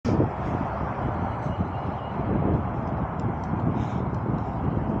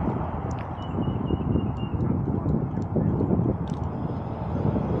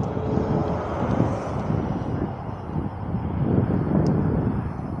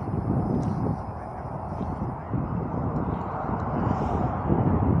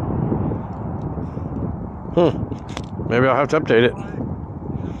Maybe I'll have to update it.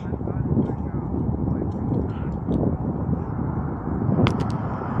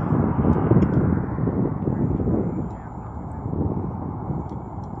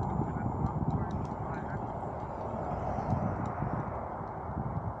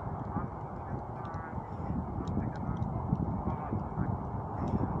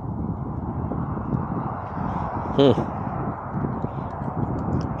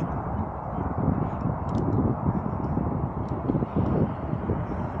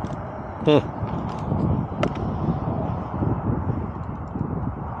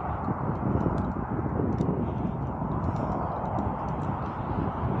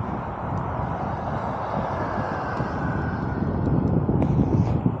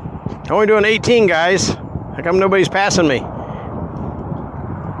 Only doing 18, guys. How come nobody's passing me?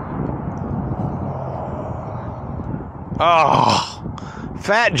 Oh,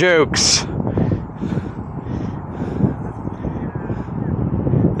 fat jokes.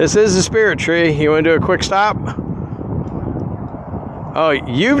 This is the Spirit Tree. You want to do a quick stop? Oh,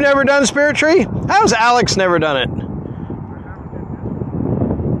 you've never done Spirit Tree? How's Alex never done it?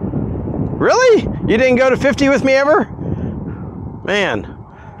 Really? You didn't go to 50 with me ever? Man.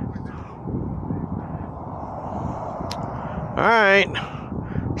 All right.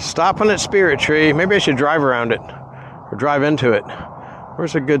 Stopping at Spirit Tree. Maybe I should drive around it or drive into it.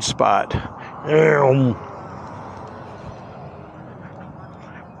 Where's a good spot?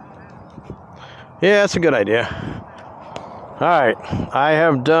 Yeah, that's a good idea. All right. I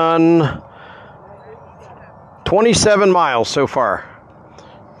have done 27 miles so far.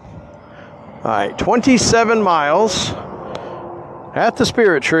 All right. 27 miles at the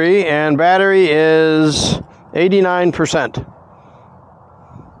Spirit Tree, and battery is 89%.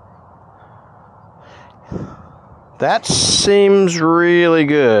 That seems really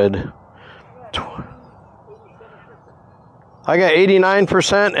good. I got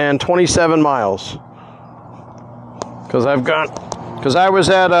 89% and 27 miles. Because I was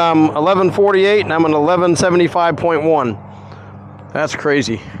at 1148 and I'm at 1175.1. That's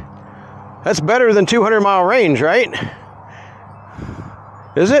crazy. That's better than 200-mile range, right?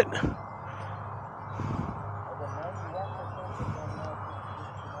 Is it?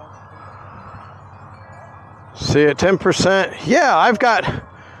 See, at 10%, yeah, I've got,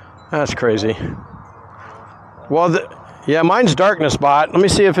 that's crazy. Well, yeah, mine's darkness bot. Let me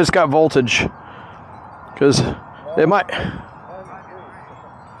see if it's got voltage, because it might.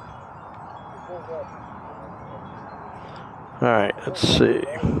 All right, let's see.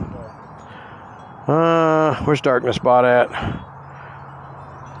 Where's darkness bot at?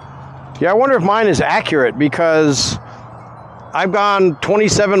 Yeah, I wonder if mine is accurate, because I've gone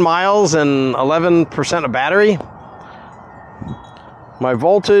 27 miles and 11% of battery. My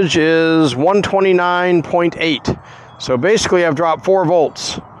voltage is 129.8. So basically I've dropped 4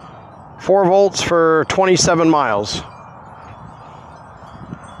 volts. 4 volts for 27 miles. Are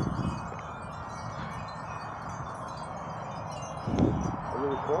you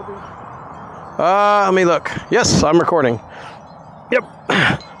recording? Let me look. Yes, I'm recording. Yep.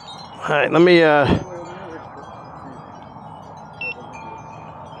 All right, let me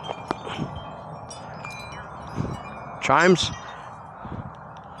chimes?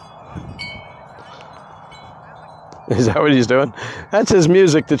 Is that what he's doing? That's his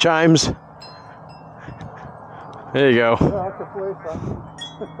music, the chimes. There you go. Yeah, I can play something.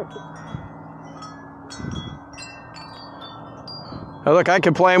 Oh, look, I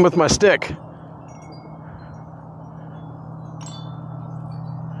can play him with my stick.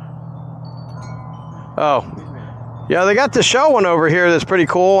 Oh. Yeah, they got the shell one over here that's pretty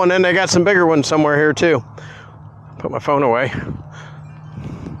cool, and then they got some bigger ones somewhere here too. Put my phone away.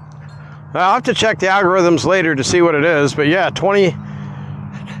 I'll have to check the algorithms later to see what it is, but yeah,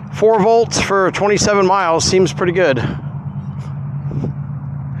 24 volts for 27 miles seems pretty good.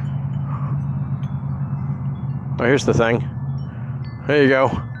 Oh, here's the thing. There you go.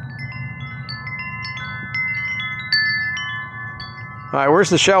 All right, where's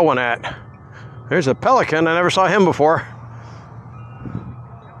the shell one at? There's a pelican. I never saw him before.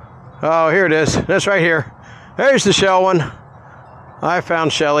 Oh, here it is. That's right here. There's the shell one. I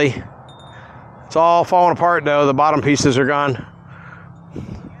found Shelly. It's all falling apart, though. The bottom pieces are gone.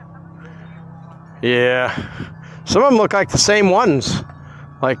 Yeah. Some of them look like the same ones.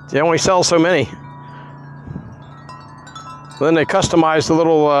 Like, they only sell so many. Then they customized the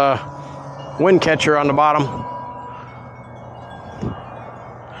little wind catcher on the bottom.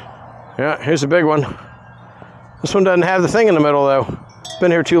 Yeah, here's a big one. This one doesn't have the thing in the middle, though. It's been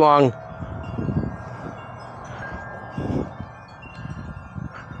here too long.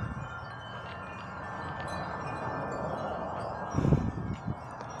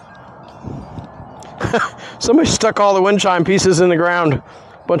 Somebody stuck all the wind chime pieces in the ground.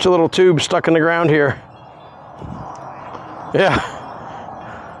 Bunch of little tubes stuck in the ground here. Yeah.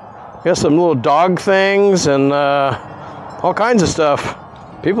 Got some little dog things and all kinds of stuff.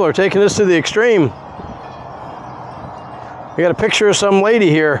 People are taking this to the extreme. We got a picture of some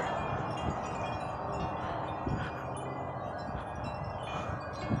lady here.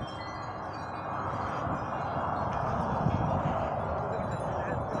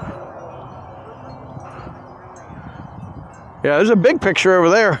 Yeah, there's a big picture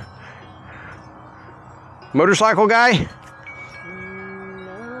over there. Motorcycle guy?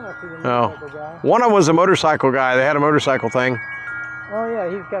 Oh, one of them was a motorcycle guy. They had a motorcycle thing. Oh yeah,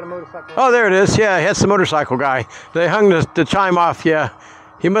 he's got a motorcycle. Oh, there it is. Yeah, that's the motorcycle guy. They hung the chime off. Yeah,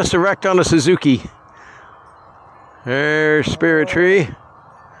 he must have wrecked on a Suzuki. There's Spirit Tree. Hey,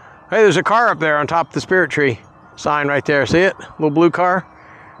 there's a car up there on top of the Spirit Tree sign right there. See it? Little blue car.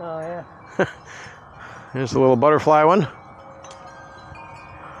 Oh yeah. There's a little butterfly one.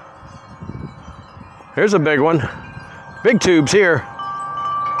 Here's a big one. Big tubes here.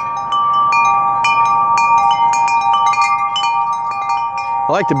 I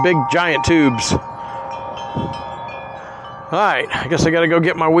like the big giant tubes. All right, I guess I gotta go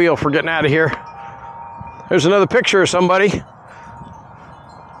get my wheel for getting out of here. There's another picture of somebody.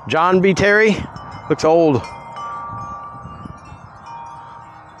 John B. Terry. Looks old.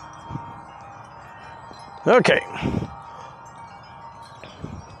 Okay.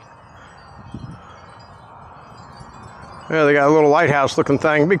 Yeah, they got a little lighthouse looking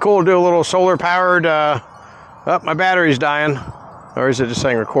thing. It'd be cool to do a little solar powered, oh, my battery's dying. Or is it just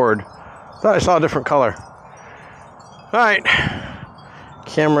saying record? Thought I saw a different color. All right,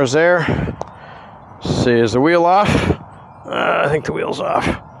 camera's there. Let's see, is the wheel off? I think the wheel's off.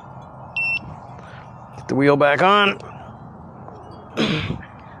 Get the wheel back on.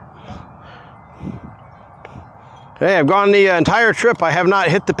 Hey, I've gone the entire trip. I have not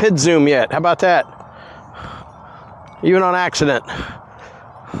hit the PID zoom yet. How about that? Even on accident.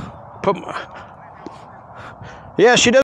 Yeah, she does.